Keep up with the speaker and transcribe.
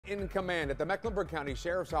in command at the Mecklenburg County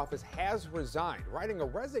Sheriff's Office has resigned, writing a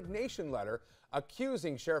resignation letter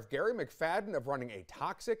accusing Sheriff Gary McFadden of running a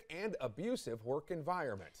toxic and abusive work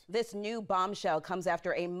environment. This new bombshell comes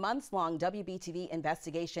after a months-long WBTV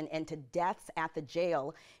investigation into deaths at the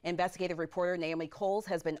jail. Investigative reporter Naomi Coles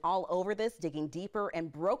has been all over this, digging deeper,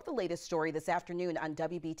 and broke the latest story this afternoon on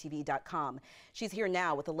WBTV.com. She's here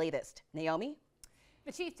now with the latest. Naomi?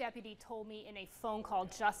 The chief deputy told me in a phone call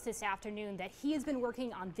just this afternoon that he has been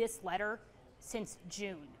working on this letter since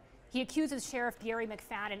June. He accuses Sheriff Gary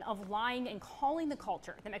McFadden of lying and calling the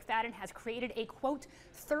culture that McFadden has created a, quote,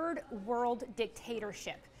 third world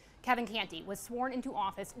dictatorship. Kevin Canty was sworn into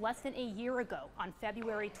office less than a year ago on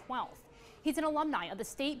February 12th. He's an alumni of the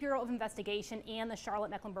State Bureau of Investigation and the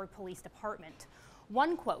Charlotte-Mecklenburg Police Department.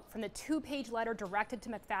 One quote from the two-page letter directed to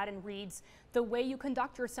McFadden reads, "The way you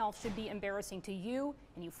conduct yourself should be embarrassing to you,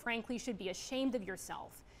 and you frankly should be ashamed of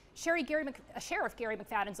yourself." Sheriff Gary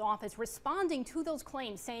McFadden's office responding to those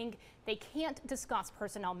claims, saying they can't discuss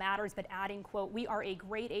personnel matters, but adding, quote, "We are a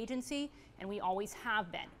great agency, and we always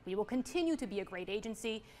have been. We will continue to be a great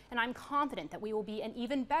agency, and I'm confident that we will be an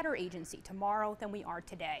even better agency tomorrow than we are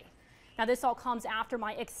today." Now, this all comes after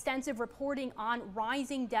my extensive reporting on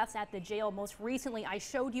rising deaths at the jail. Most recently, I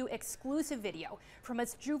showed you exclusive video from a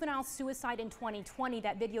juvenile suicide in 2020.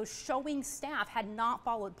 That video showing staff had not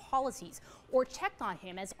followed policies or checked on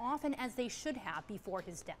him as often as they should have before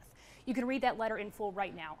his death. You can read that letter in full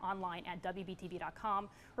right now online at WBTV.com.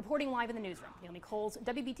 Reporting live in the newsroom, Naomi Coles,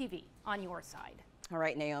 WBTV, on your side. All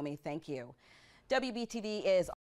right, Naomi, thank you. WBTV is